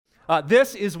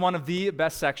This is one of the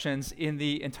best sections in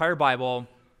the entire Bible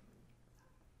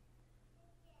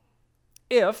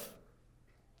if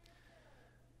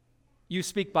you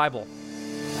speak Bible.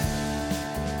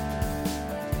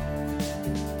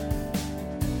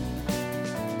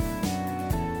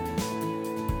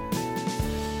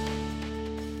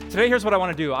 Today, here's what I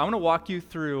want to do. I want to walk you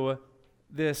through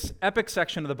this epic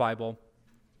section of the Bible,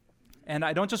 and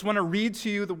I don't just want to read to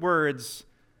you the words,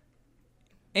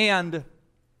 and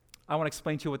I want to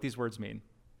explain to you what these words mean.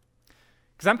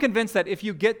 Because I'm convinced that if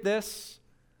you get this,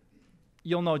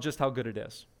 you'll know just how good it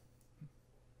is.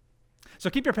 So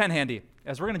keep your pen handy,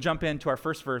 as we're going to jump into our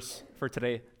first verse for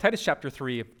today, Titus chapter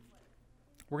 3.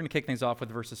 We're going to kick things off with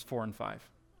verses 4 and 5.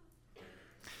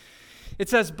 It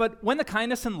says, "But when the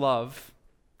kindness and love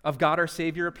of God our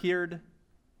Savior appeared,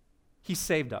 he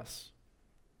saved us.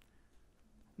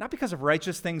 Not because of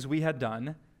righteous things we had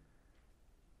done,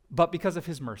 but because of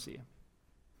his mercy."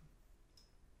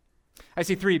 I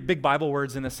see three big Bible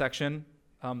words in this section,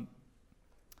 and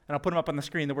I'll put them up on the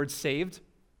screen. The word saved,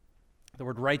 the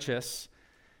word righteous,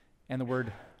 and the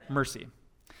word mercy.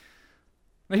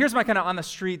 Now here's my kind of on the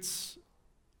streets,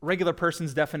 regular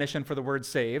person's definition for the word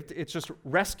saved. It's just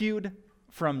rescued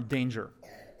from danger.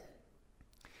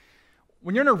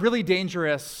 When you're in a really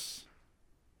dangerous,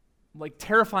 like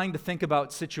terrifying to think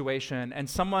about situation, and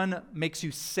someone makes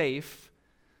you safe,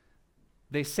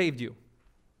 they saved you.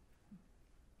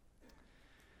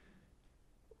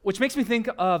 Which makes me think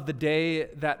of the day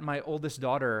that my oldest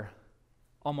daughter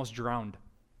almost drowned.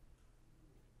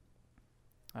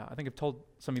 I think I've told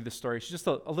some of you this story. She's just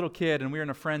a little kid, and we were in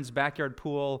a friend's backyard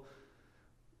pool.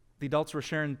 The adults were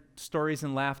sharing stories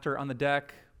and laughter on the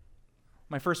deck.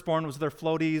 My firstborn was with her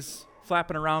floaties,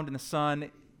 flapping around in the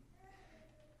sun,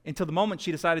 until the moment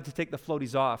she decided to take the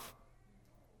floaties off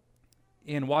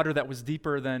in water that was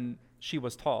deeper than she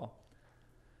was tall.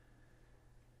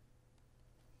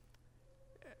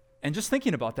 And just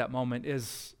thinking about that moment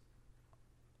is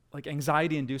like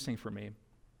anxiety-inducing for me.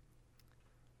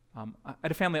 I had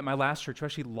a family at my last church who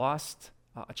actually lost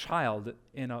a child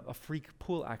in a freak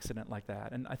pool accident like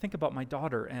that. And I think about my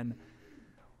daughter and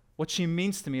what she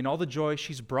means to me and all the joy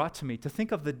she's brought to me, to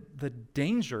think of the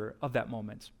danger of that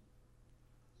moment.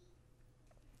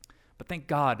 But thank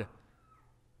God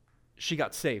she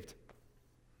got saved.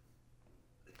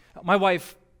 My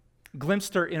wife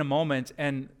glimpsed her in a moment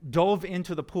and dove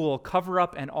into the pool, cover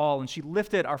up and all, and she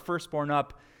lifted our firstborn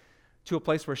up to a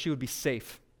place where she would be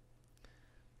safe.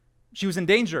 She was in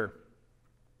danger,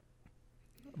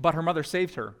 but her mother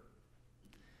saved her.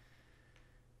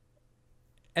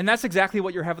 And that's exactly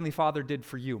what your Heavenly Father did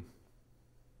for you.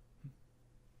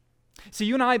 See,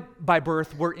 you and I, by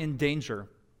birth, were in danger.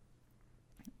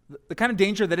 The kind of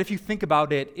danger that if you think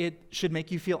about it, it should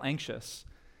make you feel anxious.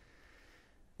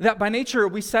 That by nature,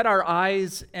 we set our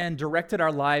eyes and directed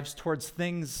our lives towards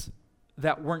things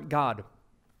that weren't God.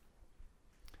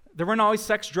 There weren't always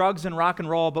sex, drugs, and rock and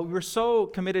roll, but we were so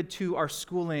committed to our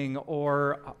schooling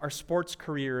or our sports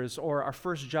careers or our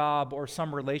first job or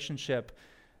some relationship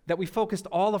that we focused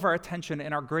all of our attention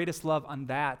and our greatest love on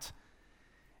that,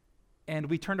 and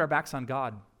we turned our backs on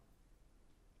God.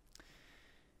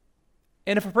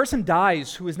 And if a person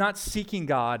dies who is not seeking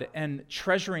God and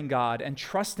treasuring God and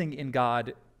trusting in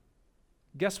God,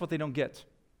 guess what they don't get?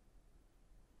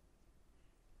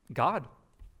 God.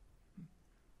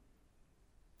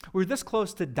 We're this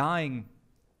close to dying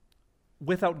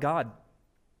without God.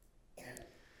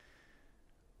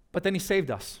 But then he saved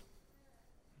us.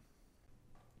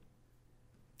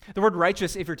 The word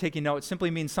righteous, if you're taking notes,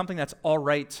 simply means something that's all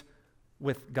right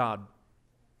with God.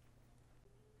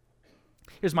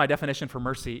 Here's my definition for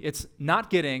mercy. It's not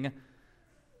getting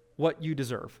what you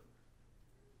deserve.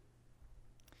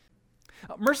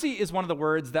 Mercy is one of the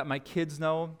words that my kids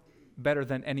know better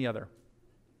than any other.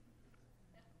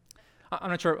 I'm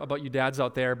not sure about you dads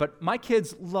out there, but my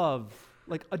kids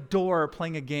adore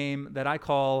playing a game that I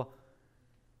call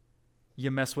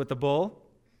You Mess with the Bull.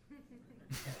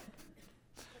 Have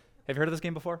you heard of this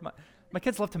game before? My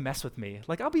kids love to mess with me.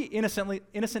 Like, I'll be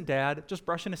innocent dad, just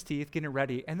brushing his teeth, getting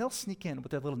ready, and they'll sneak in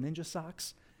with their little ninja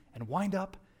socks and wind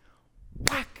up,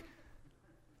 whack,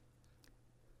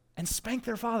 and spank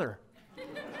their father.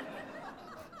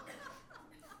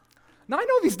 Now, I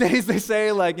know these days they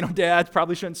say, dads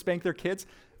probably shouldn't spank their kids,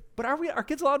 but are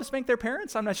kids allowed to spank their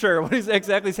parents? I'm not sure what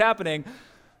exactly is happening.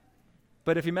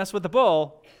 But if you mess with the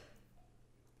bull,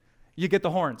 you get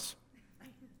the horns.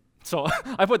 So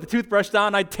I put the toothbrush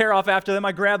down, I tear off after them,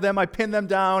 I grab them, I pin them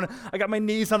down, I got my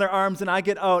knees on their arms, and I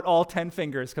get out all 10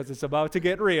 fingers because it's about to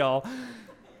get real.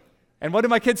 And what do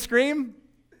my kids scream?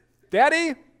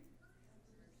 Daddy,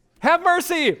 have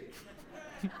mercy.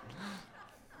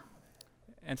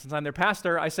 And since I'm their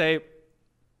pastor, I say,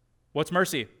 "What's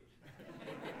mercy?"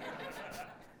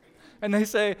 And they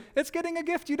say, "It's getting a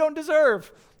gift you don't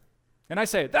deserve." And I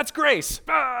say, "That's grace."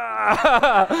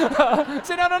 I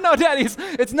say, no, Daddy,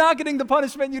 it's not getting the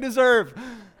punishment you deserve.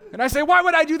 And I say, "Why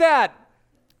would I do that?"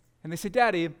 And they say,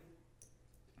 "Daddy,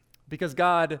 because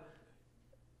God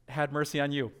had mercy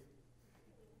on you."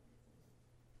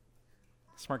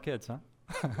 Smart kids, huh?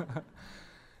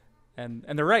 And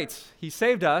they're right. He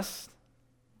saved us,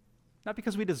 not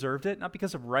because we deserved it, not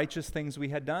because of righteous things we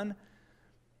had done,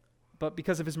 but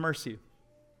because of his mercy.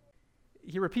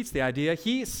 He repeats the idea.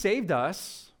 He saved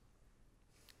us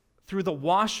through the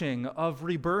washing of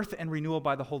rebirth and renewal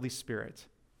by the Holy Spirit,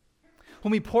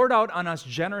 whom he poured out on us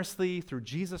generously through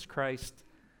Jesus Christ,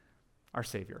 our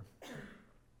Savior.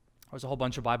 There's a whole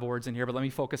bunch of Bible words in here, but let me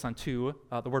focus on two,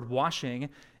 the word washing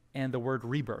and the word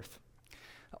rebirth.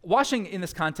 Washing in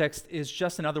this context is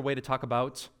just another way to talk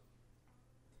about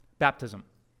baptism.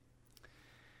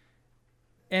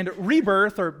 And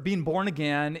rebirth, or being born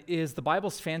again, is the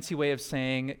Bible's fancy way of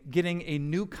saying getting a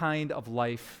new kind of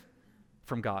life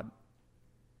from God.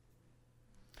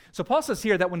 So Paul says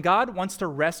here that when God wants to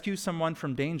rescue someone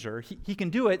from danger, he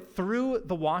can do it through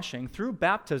the washing, through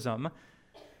baptism,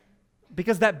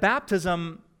 because that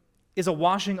baptism is a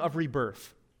washing of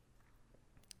rebirth.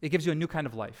 It gives you a new kind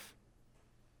of life.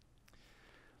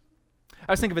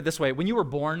 I was thinking of it this way. When you were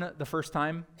born the first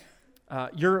time,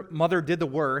 your mother did the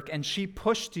work, and she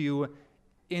pushed you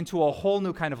into a whole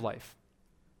new kind of life.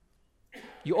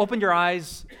 You opened your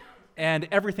eyes, and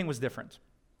everything was different.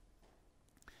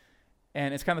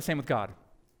 And it's kind of the same with God.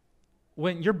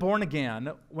 When you're born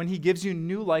again, when he gives you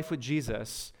new life with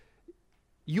Jesus,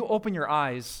 you open your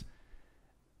eyes,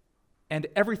 and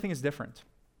everything is different.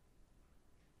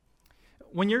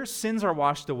 When your sins are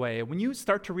washed away, when you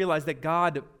start to realize that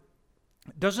God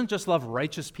doesn't just love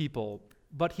righteous people,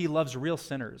 but he loves real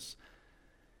sinners,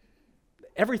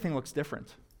 everything looks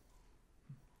different.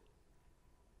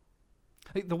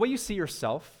 The way you see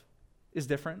yourself is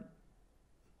different.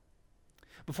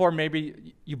 Before,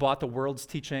 maybe you bought the world's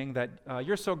teaching that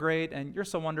you're so great and you're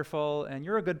so wonderful and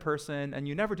you're a good person and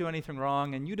you never do anything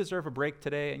wrong and you deserve a break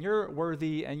today and you're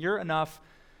worthy and you're enough.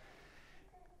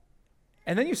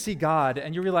 And then you see God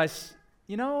and you realize,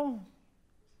 no,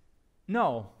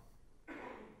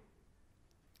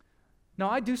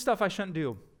 I do stuff I shouldn't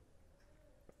do.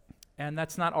 And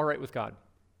that's not all right with God.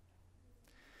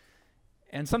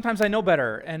 And sometimes I know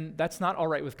better, and that's not all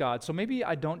right with God. So maybe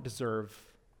I don't deserve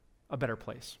a better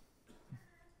place.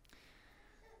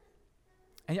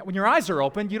 And yet when your eyes are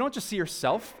opened, you don't just see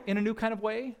yourself in a new kind of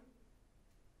way.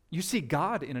 You see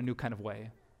God in a new kind of way.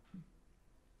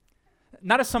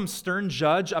 Not as some stern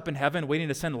judge up in heaven waiting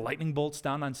to send lightning bolts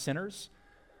down on sinners,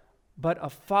 but a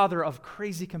Father of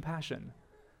crazy compassion.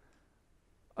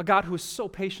 A God who is so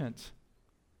patient.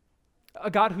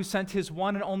 A God who sent his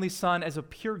one and only Son as a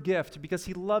pure gift because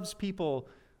he loves people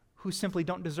who simply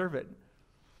don't deserve it.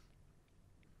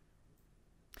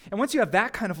 And once you have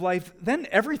that kind of life, then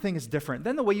everything is different.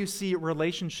 Then the way you see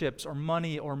relationships or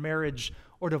money or marriage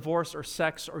or divorce or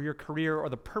sex or your career or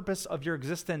the purpose of your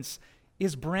existence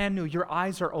is brand new. Your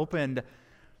eyes are opened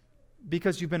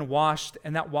because you've been washed,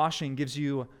 and that washing gives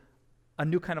you a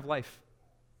new kind of life.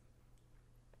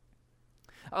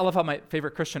 I love how my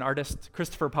favorite Christian artist,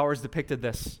 Christopher Powers, depicted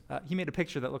this. He made a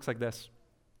picture that looks like this.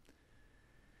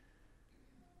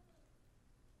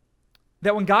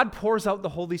 That when God pours out the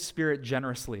Holy Spirit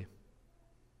generously,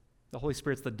 the Holy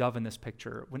Spirit's the dove in this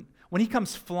picture. When he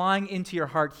comes flying into your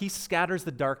heart, he scatters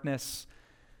the darkness,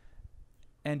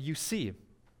 and you see.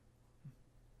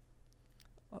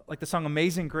 Like the song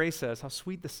Amazing Grace says, how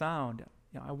sweet the sound.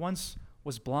 I once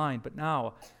was blind, but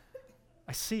now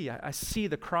I see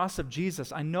the cross of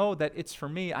Jesus. I know that it's for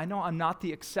me. I know I'm not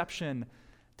the exception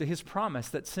to his promise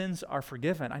that sins are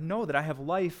forgiven. I know that I have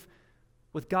life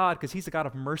with God because he's a God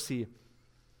of mercy.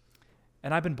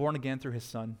 And I've been born again through his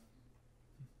Son.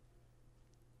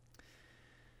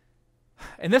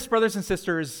 And this, brothers and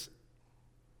sisters,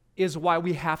 is why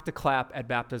we have to clap at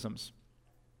baptisms.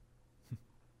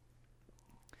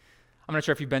 I'm not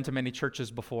sure if you've been to many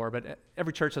churches before, but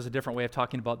every church has a different way of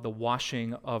talking about the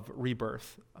washing of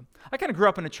rebirth. I kind of grew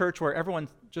up in a church where everyone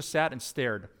just sat and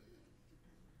stared.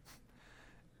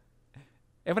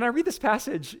 And when I read this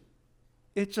passage,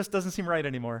 it just doesn't seem right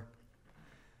anymore.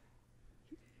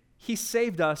 He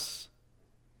saved us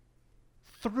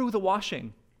through the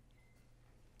washing.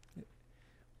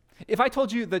 If I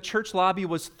told you the church lobby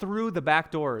was through the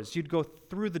back doors, you'd go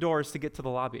through the doors to get to the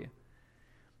lobby.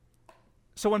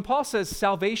 So when Paul says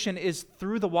salvation is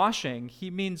through the washing, he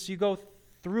means you go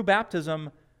through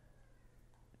baptism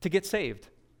to get saved.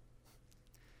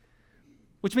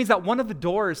 Which means that one of the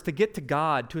doors to get to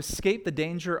God, to escape the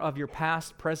danger of your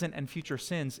past, present, and future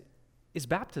sins, is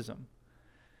baptism.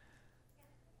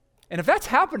 And if that's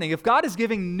happening, if God is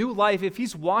giving new life, if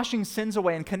he's washing sins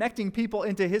away and connecting people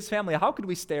into his family, how could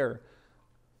we stare?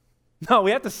 No,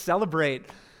 we have to celebrate.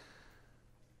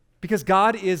 Because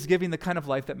God is giving the kind of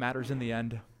life that matters in the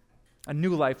end. A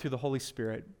new life through the Holy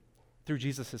Spirit, through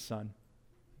Jesus, his Son.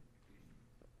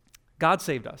 God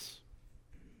saved us.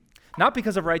 Not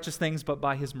because of righteous things, but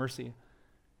by his mercy.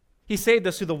 He saved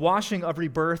us through the washing of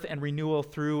rebirth and renewal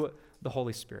through the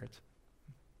Holy Spirit.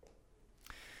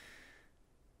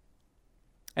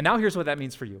 And now here's what that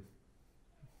means for you.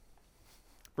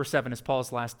 Verse 7 is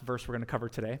Paul's last verse we're going to cover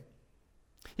today.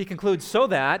 He concludes, so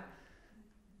that,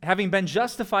 having been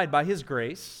justified by his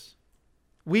grace,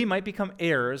 we might become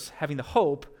heirs, having the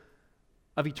hope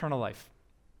of eternal life.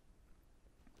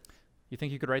 You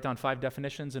think you could write down 5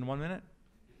 definitions in 1 minute?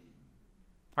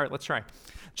 All right, let's try.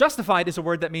 Justified is a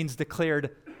word that means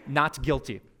declared not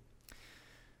guilty.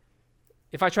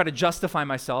 If I try to justify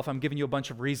myself, I'm giving you a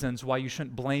bunch of reasons why you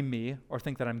shouldn't blame me or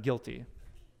think that I'm guilty.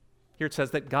 Here it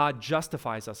says that God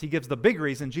justifies us. He gives the big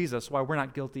reason, Jesus, why we're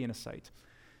not guilty in his sight.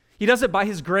 He does it by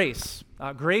his grace.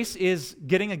 Grace is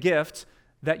getting a gift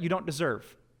that you don't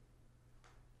deserve.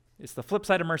 It's the flip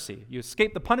side of mercy. You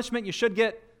escape the punishment you should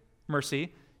get,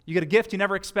 mercy. You get a gift you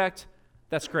never expect,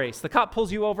 that's grace. The cop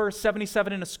pulls you over,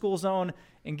 77 in a school zone,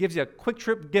 and gives you a Quick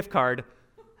Trip gift card.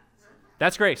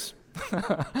 That's grace.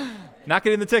 Not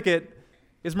getting the ticket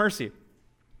is mercy.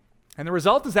 And the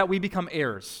result is that we become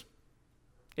heirs.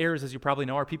 Heirs, as you probably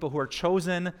know, are people who are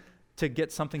chosen to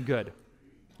get something good,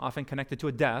 often connected to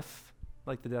a death,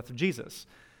 like the death of Jesus.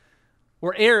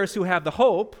 We're heirs who have the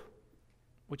hope,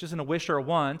 which isn't a wish or a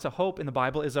want. A hope in the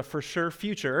Bible is a for sure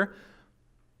future.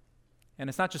 And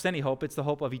it's not just any hope, it's the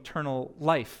hope of eternal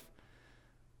life,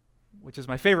 which is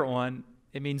my favorite one.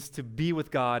 It means to be with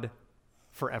God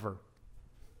forever.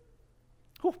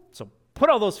 Whew. So put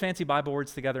all those fancy Bible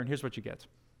words together, and here's what you get.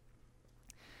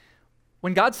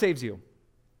 When God saves you,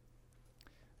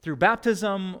 through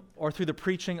baptism or through the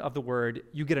preaching of the word,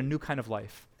 you get a new kind of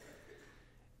life.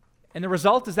 And the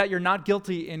result is that you're not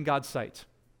guilty in God's sight.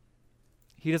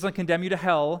 He doesn't condemn you to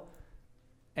hell,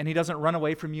 and he doesn't run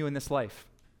away from you in this life.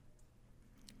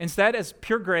 Instead, as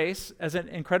pure grace, as an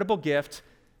incredible gift,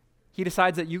 he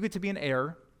decides that you get to be an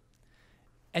heir,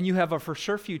 and you have a for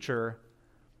sure future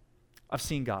of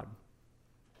seeing God.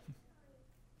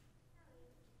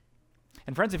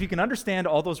 And friends, if you can understand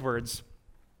all those words,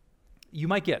 you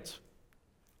might get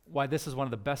why this is one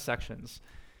of the best sections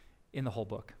in the whole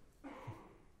book.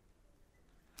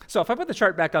 So if I put the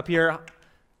chart back up here,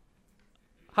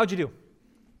 how'd you do?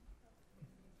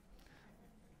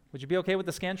 Would you be okay with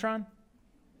the Scantron?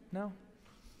 No?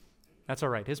 That's all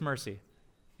right. His mercy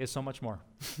is so much more.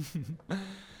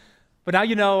 But now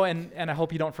you know, and I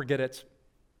hope you don't forget it.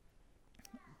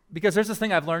 Because there's this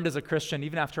thing I've learned as a Christian,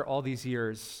 even after all these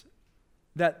years,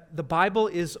 that the Bible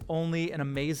is only an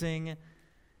amazing,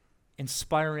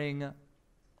 inspiring,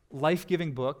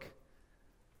 life-giving book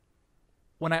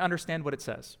when I understand what it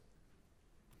says.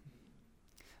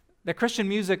 That Christian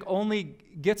music only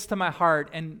gets to my heart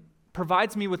and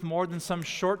provides me with more than some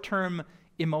short-term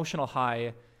emotional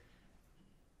high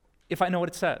if I know what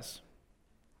it says.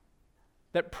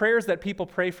 That prayers that people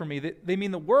pray for me, they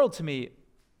mean the world to me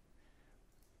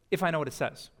if I know what it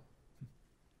says.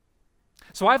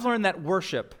 So I've learned that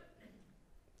worship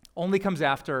only comes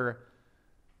after,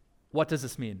 what does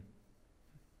this mean?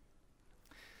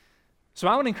 So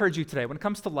I want to encourage you today, when it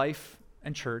comes to life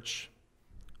and church,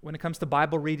 when it comes to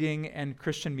Bible reading and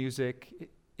Christian music,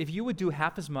 if you would do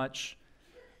half as much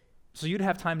so you'd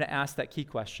have time to ask that key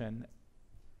question,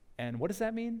 and what does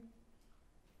that mean?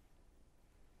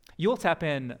 You'll tap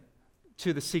in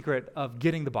to the secret of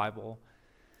getting the Bible,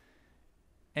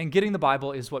 and getting the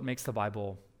Bible is what makes the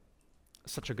Bible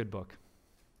such a good book.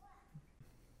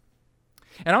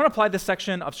 And I want to apply this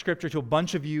section of Scripture to a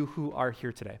bunch of you who are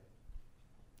here today.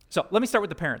 So let me start with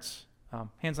the parents.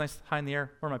 Hands nice high in the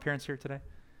air. Where are my parents here today? All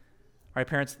right,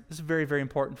 parents, this is very, very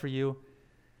important for you.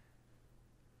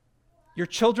 Your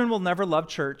children will never love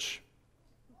church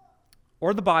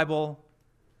or the Bible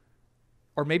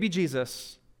or maybe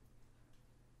Jesus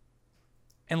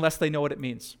unless they know what it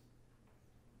means.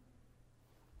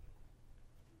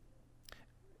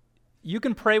 You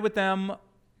can pray with them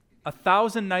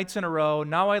 1,000 nights in a row.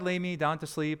 Now I lay me down to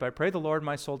sleep. I pray the Lord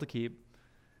my soul to keep.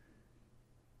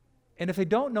 And if they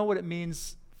don't know what it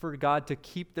means for God to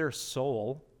keep their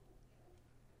soul,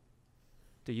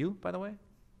 do you, by the way?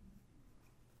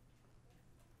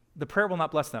 The prayer will not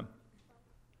bless them.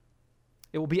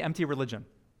 It will be empty religion.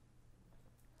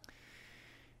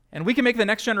 And we can make the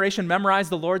next generation memorize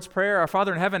the Lord's Prayer, Our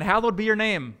Father in heaven, hallowed be your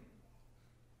name.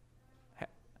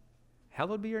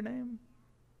 Hallowed be your name?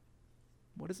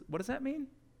 What does that mean?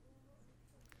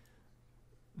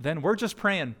 Then we're just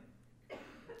praying.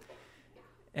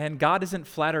 And God isn't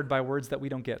flattered by words that we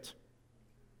don't get.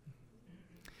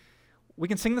 We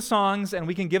can sing the songs and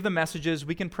we can give the messages,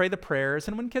 we can pray the prayers,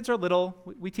 and when kids are little,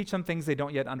 we teach them things they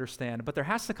don't yet understand. But there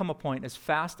has to come a point as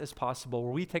fast as possible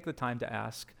where we take the time to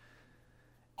ask,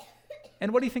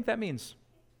 and what do you think that means?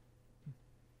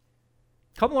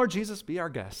 Come, Lord Jesus, be our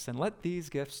guest, and let these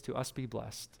gifts to us be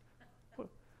blessed. What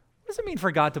does it mean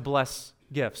for God to bless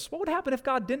gifts? What would happen if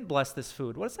God didn't bless this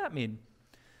food? What does that mean?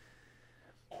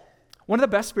 One of the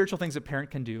best spiritual things a parent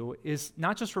can do is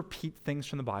not just repeat things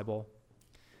from the Bible,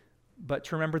 but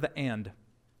to remember the and.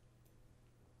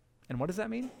 And what does that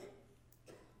mean?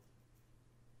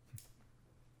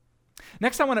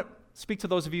 Next, I want to speak to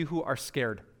those of you who are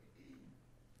scared,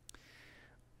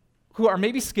 who are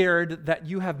maybe scared that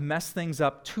you have messed things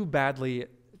up too badly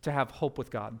to have hope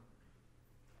with God.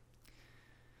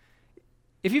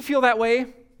 If you feel that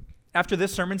way after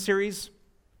this sermon series,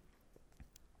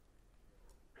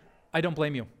 I don't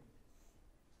blame you.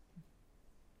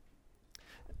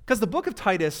 Because the book of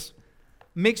Titus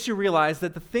makes you realize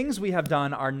that the things we have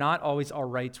done are not always all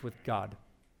right with God.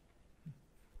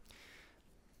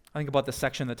 I think about the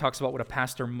section that talks about what a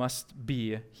pastor must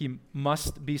be. He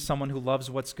must be someone who loves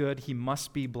what's good. He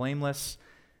must be blameless.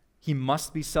 He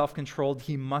must be self-controlled.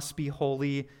 He must be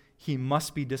holy. He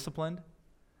must be disciplined.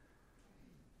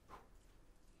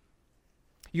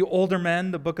 You older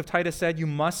men, the book of Titus said, you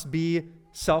must be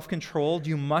self-controlled.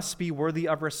 You must be worthy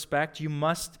of respect. You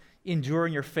must endure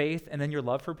in your faith and in your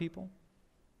love for people.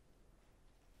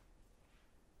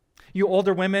 You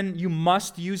older women, you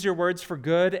must use your words for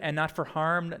good and not for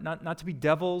harm, not to be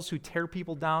devils who tear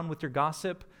people down with your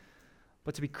gossip,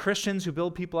 but to be Christians who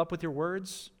build people up with your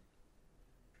words.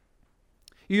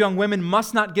 You young women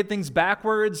must not get things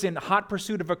backwards in hot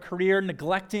pursuit of a career,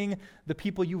 neglecting the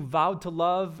people you vowed to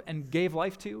love and gave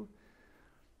life to.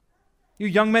 You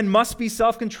young men must be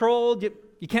self-controlled.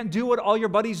 You can't do what all your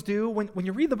buddies do. When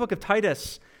you read the book of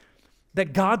Titus,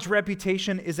 that God's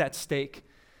reputation is at stake.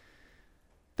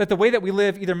 That the way that we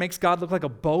live either makes God look like a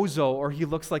bozo or he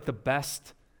looks like the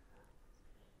best.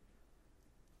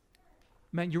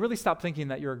 Man, you really stop thinking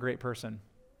that you're a great person.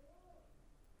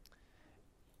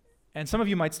 And some of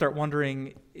you might start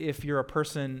wondering if you're a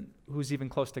person who's even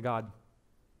close to God.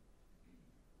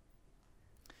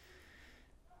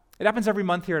 It happens every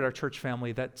month here at our church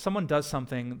family that someone does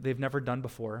something they've never done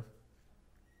before.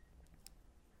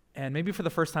 And maybe for the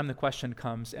first time the question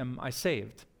comes, am I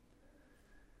saved?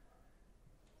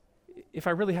 If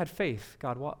I really had faith,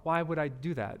 God, why would I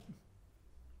do that?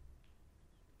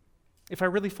 If I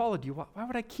really followed you, why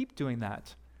would I keep doing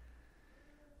that?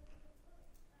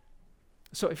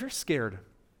 So if you're scared,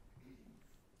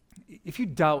 if you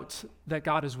doubt that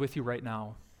God is with you right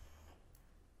now,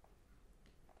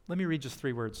 let me read just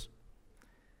 3 words.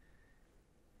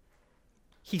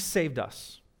 He saved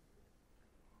us.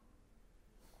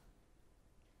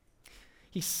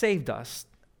 He saved us.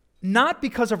 Not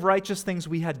because of righteous things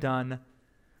we had done,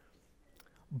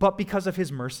 but because of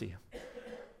his mercy.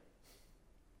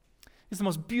 These are the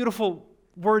most beautiful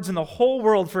words in the whole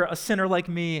world for a sinner like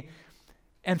me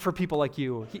and for people like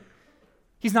you.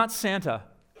 He's not Santa.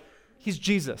 He's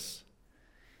Jesus.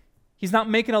 He's not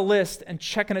making a list and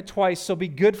checking it twice, so be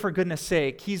good for goodness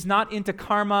sake. He's not into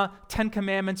karma, 10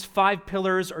 commandments, 5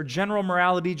 pillars, or general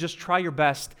morality, just try your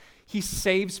best. He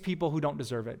saves people who don't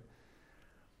deserve it.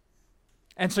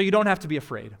 And so you don't have to be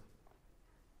afraid.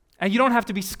 And you don't have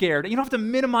to be scared. You don't have to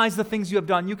minimize the things you have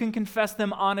done. You can confess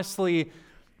them honestly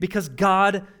because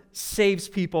God saves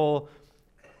people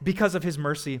because of his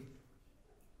mercy.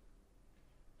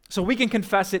 So we can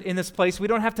confess it in this place. We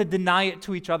don't have to deny it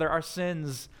to each other. Our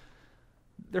sins,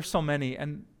 there's so many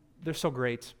and they're so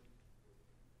great.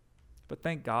 But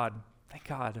thank God,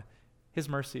 his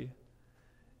mercy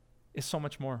is so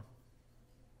much more.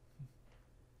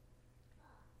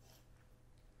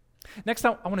 Next, I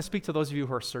want to speak to those of you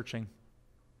who are searching.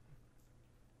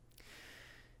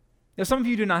 Now, some of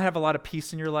you do not have a lot of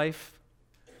peace in your life,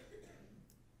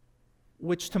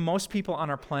 which to most people on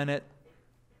our planet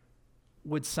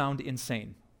would sound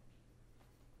insane.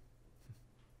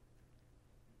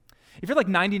 If you're like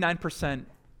 99%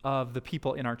 of the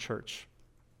people in our church,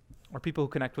 or people who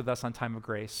connect with us on Time of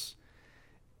Grace,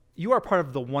 you are part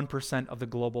of the 1% of the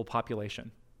global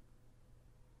population.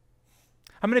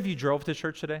 How many of you drove to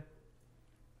church today?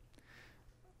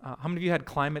 How many of you had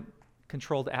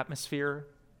climate-controlled atmosphere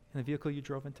in the vehicle you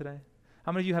drove in today?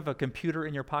 How many of you have a computer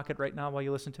in your pocket right now while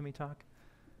you listen to me talk?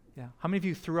 Yeah. How many of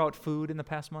you threw out food in the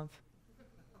past month?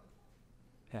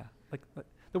 Yeah. Like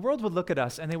the world would look at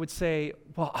us and they would say,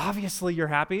 well, obviously you're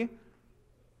happy.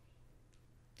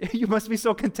 You must be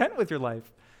so content with your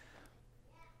life.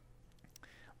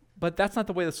 But that's not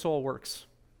the way the soul works.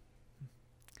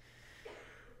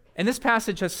 And this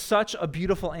passage has such a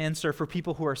beautiful answer for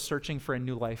people who are searching for a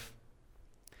new life.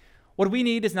 What we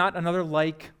need is not another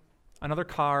like, another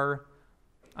car,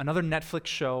 another Netflix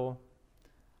show,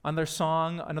 another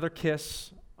song, another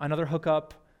kiss, another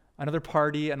hookup, another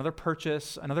party, another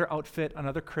purchase, another outfit,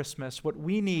 another Christmas. What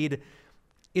we need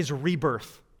is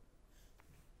rebirth.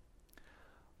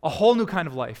 A whole new kind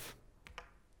of life.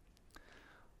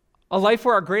 A life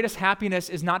where our greatest happiness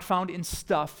is not found in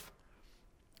stuff,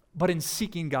 but in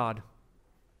seeking God.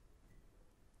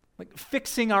 Like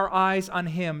fixing our eyes on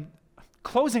Him,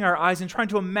 closing our eyes and trying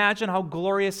to imagine how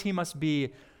glorious He must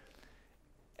be,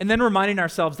 and then reminding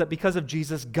ourselves that because of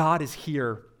Jesus, God is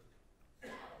here,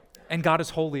 and God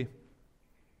is holy.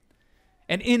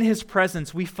 And in His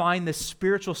presence, we find this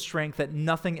spiritual strength that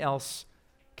nothing else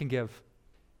can give.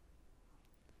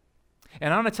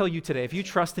 And I want to tell you today, if you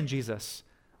trust in Jesus,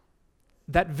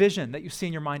 that vision that you see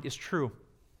in your mind is true.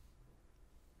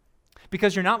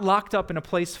 Because you're not locked up in a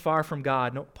place far from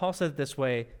God. No, Paul said it this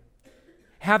way,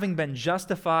 having been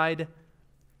justified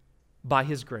by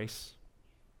His grace.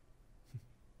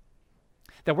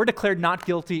 That we're declared not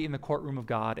guilty in the courtroom of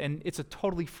God, and it's a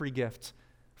totally free gift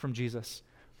from Jesus.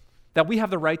 That we have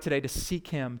the right today to seek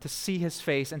Him, to see His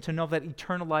face, and to know that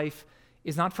eternal life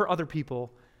is not for other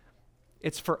people,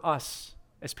 it's for us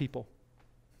as people.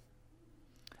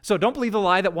 So don't believe the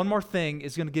lie that one more thing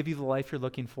is going to give you the life you're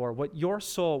looking for. What your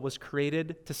soul was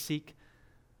created to seek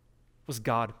was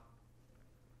God.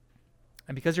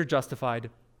 And because you're justified,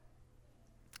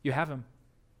 you have Him.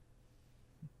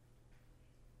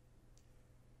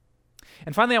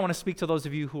 And finally, I want to speak to those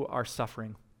of you who are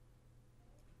suffering.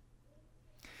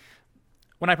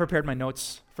 When I prepared my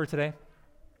notes for today,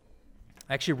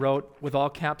 I actually wrote with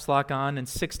all caps lock on and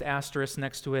 6 asterisks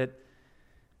next to it,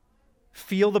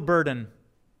 feel the burden.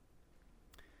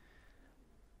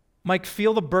 Mike,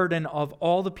 feel the burden of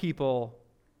all the people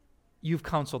you've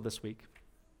counseled this week.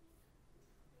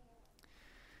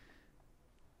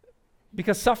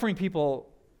 Because suffering people,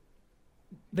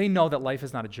 they know that life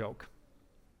is not a joke.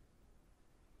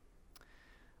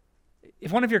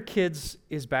 If one of your kids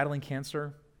is battling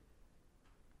cancer,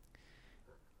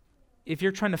 if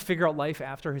you're trying to figure out life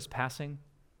after his passing,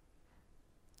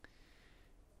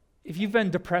 if you've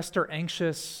been depressed or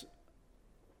anxious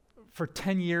for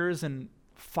 10 years and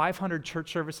 500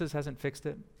 church services hasn't fixed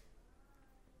it,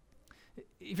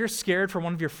 if you're scared for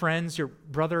one of your friends, your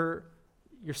brother,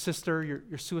 your sister,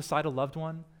 your suicidal loved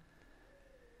one,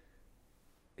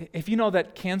 if you know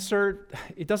that cancer,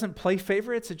 it doesn't play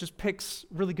favorites, it just picks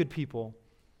really good people,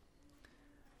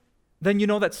 then you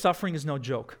know that suffering is no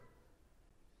joke.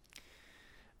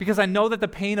 Because I know that the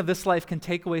pain of this life can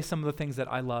take away some of the things that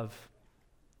I love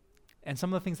and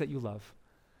some of the things that you love.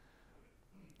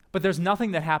 But there's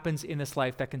nothing that happens in this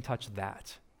life that can touch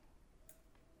that.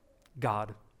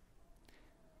 God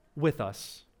with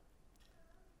us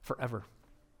forever.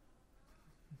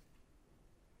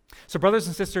 So brothers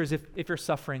and sisters, if you're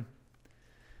suffering,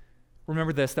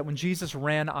 remember this, that when Jesus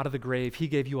ran out of the grave, He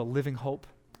gave you a living hope,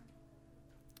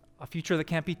 a future that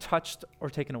can't be touched or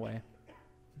taken away.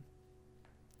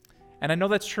 And I know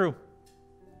that's true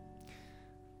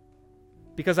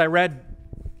because I read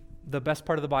the best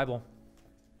part of the Bible.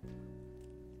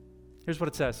 Here's what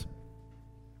it says.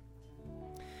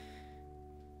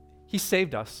 He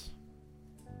saved us,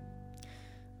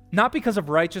 not because of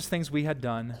righteous things we had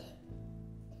done,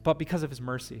 but because of His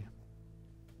mercy.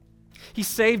 He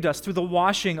saved us through the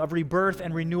washing of rebirth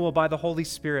and renewal by the Holy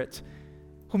Spirit,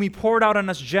 whom He poured out on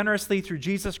us generously through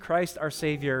Jesus Christ our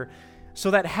Savior,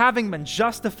 so that having been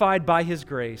justified by His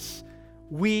grace,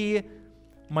 we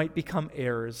might become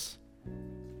heirs,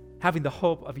 having the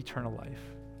hope of eternal life.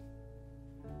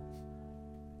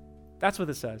 That's what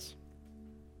it says.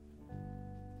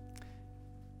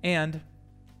 And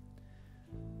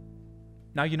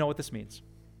now you know what this means.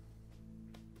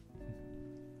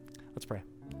 Let's pray.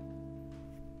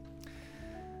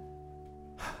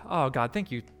 Oh, God,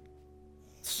 thank you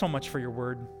so much for your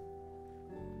word.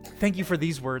 Thank you for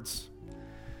these words.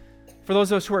 For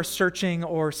those of us who are searching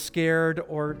or scared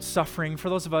or suffering, for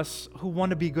those of us who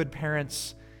want to be good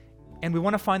parents and we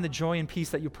want to find the joy and peace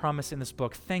that you promise in this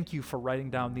book, thank you for writing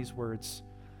down these words.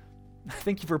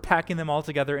 Thank you for packing them all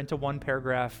together into one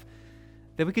paragraph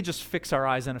that we could just fix our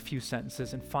eyes on a few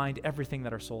sentences and find everything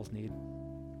that our souls need.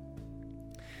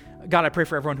 God, I pray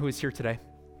for everyone who is here today.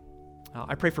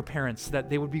 I pray for parents that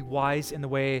they would be wise in the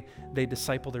way they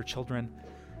disciple their children.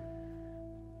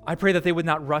 I pray that they would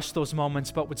not rush those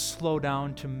moments, but would slow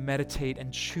down to meditate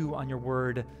and chew on your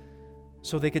word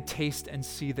so they could taste and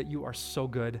see that you are so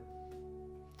good.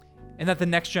 And that the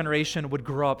next generation would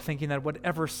grow up thinking that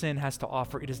whatever sin has to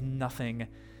offer, it is nothing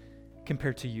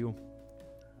compared to you.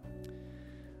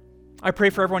 I pray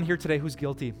for everyone here today who's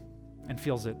guilty and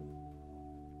feels it.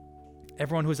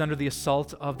 Everyone who's under the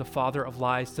assault of the father of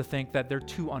lies to think that they're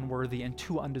too unworthy and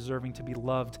too undeserving to be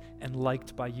loved and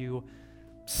liked by you.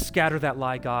 Scatter that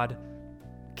lie, God.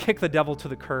 Kick the devil to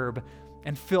the curb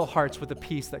and fill hearts with the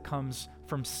peace that comes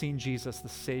from seeing Jesus, the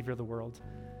Savior of the world.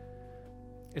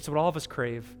 It's what all of us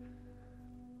crave.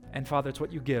 And Father, it's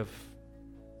what you give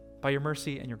by your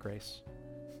mercy and your grace.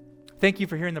 Thank you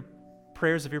for hearing the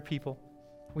prayers of your people.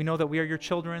 We know that we are your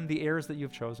children, the heirs that you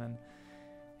have chosen.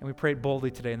 And we pray it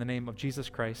boldly today in the name of Jesus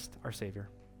Christ, our Savior.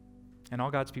 And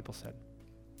all God's people said,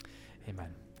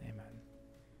 amen. Amen.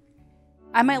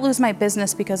 I might lose my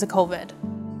business because of COVID.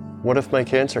 What if my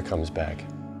cancer comes back?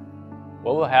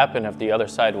 What will happen if the other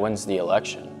side wins the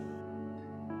election?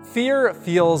 Fear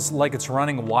feels like it's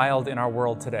running wild in our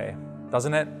world today,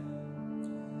 doesn't it?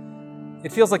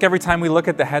 It feels like every time we look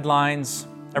at the headlines,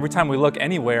 every time we look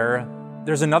anywhere,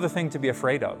 there's another thing to be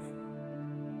afraid of.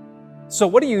 So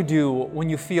what do you do when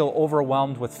you feel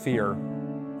overwhelmed with fear?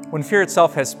 When fear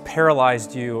itself has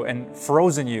paralyzed you and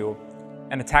frozen you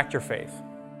and attacked your faith?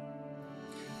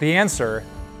 The answer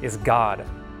is God.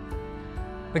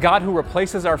 The God who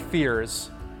replaces our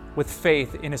fears with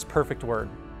faith in His perfect word.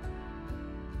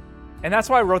 And that's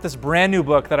why I wrote this brand new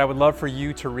book that I would love for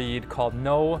you to read called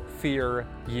No Fear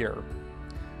Year.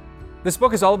 This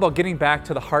book is all about getting back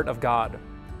to the heart of God,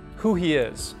 who He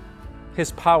is,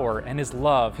 His power and His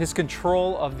love, His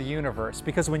control of the universe.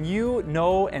 Because when you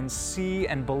know and see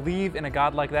and believe in a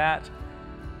God like that,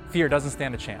 fear doesn't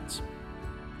stand a chance.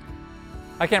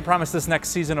 I can't promise this next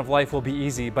season of life will be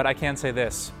easy, but I can say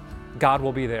this: God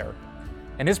will be there.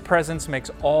 And His presence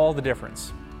makes all the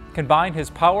difference. Combine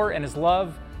His power and His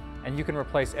love, and you can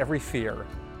replace every fear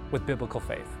with biblical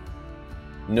faith.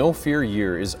 No Fear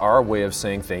Year is our way of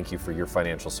saying thank you for your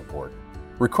financial support.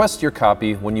 Request your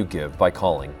copy when you give by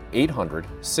calling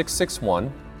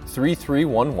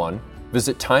 800-661-3311,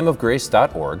 visit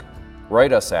timeofgrace.org,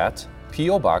 write us at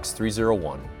P.O. Box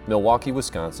 301, Milwaukee,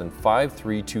 Wisconsin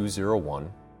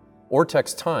 53201, or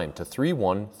text TIME to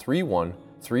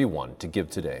 313131 to give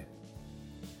today.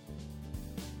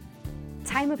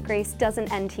 Time of Grace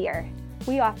doesn't end here.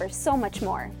 We offer so much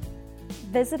more.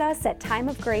 Visit us at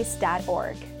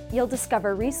timeofgrace.org. You'll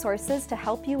discover resources to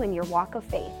help you in your walk of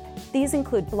faith. These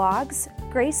include blogs,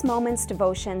 Grace Moments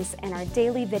devotions, and our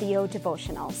daily video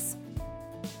devotionals.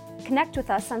 Connect with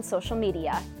us on social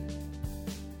media.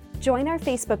 Join our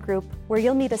Facebook group where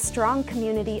you'll meet a strong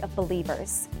community of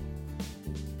believers.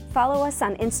 Follow us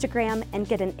on Instagram and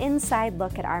get an inside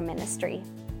look at our ministry.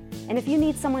 And if you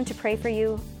need someone to pray for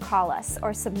you, call us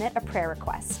or submit a prayer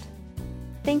request.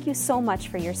 Thank you so much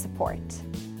for your support.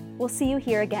 We'll see you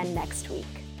here again next week.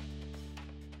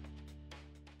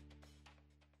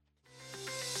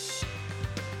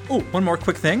 Oh, one more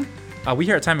quick thing. We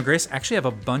here at Time of Grace actually have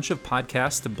a bunch of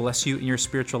podcasts to bless you in your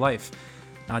spiritual life.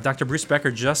 Dr. Bruce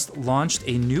Becker just launched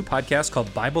a new podcast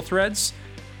called Bible Threads.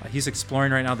 He's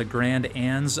exploring right now the grand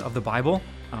ands of the Bible.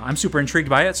 I'm super intrigued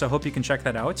by it, so I hope you can check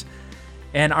that out.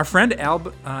 And our friend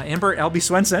Amber Albee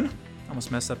Swenson,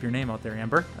 almost messed up your name out there,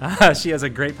 Amber. She has a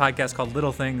great podcast called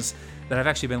Little Things that I've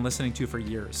actually been listening to for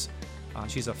years.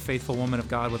 She's a faithful woman of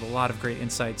God with a lot of great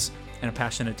insights and a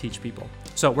passion to teach people.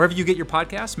 So wherever you get your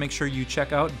podcasts, make sure you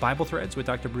check out Bible Threads with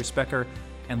Dr. Bruce Becker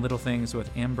and Little Things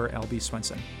with Amber Albee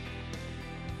Swenson.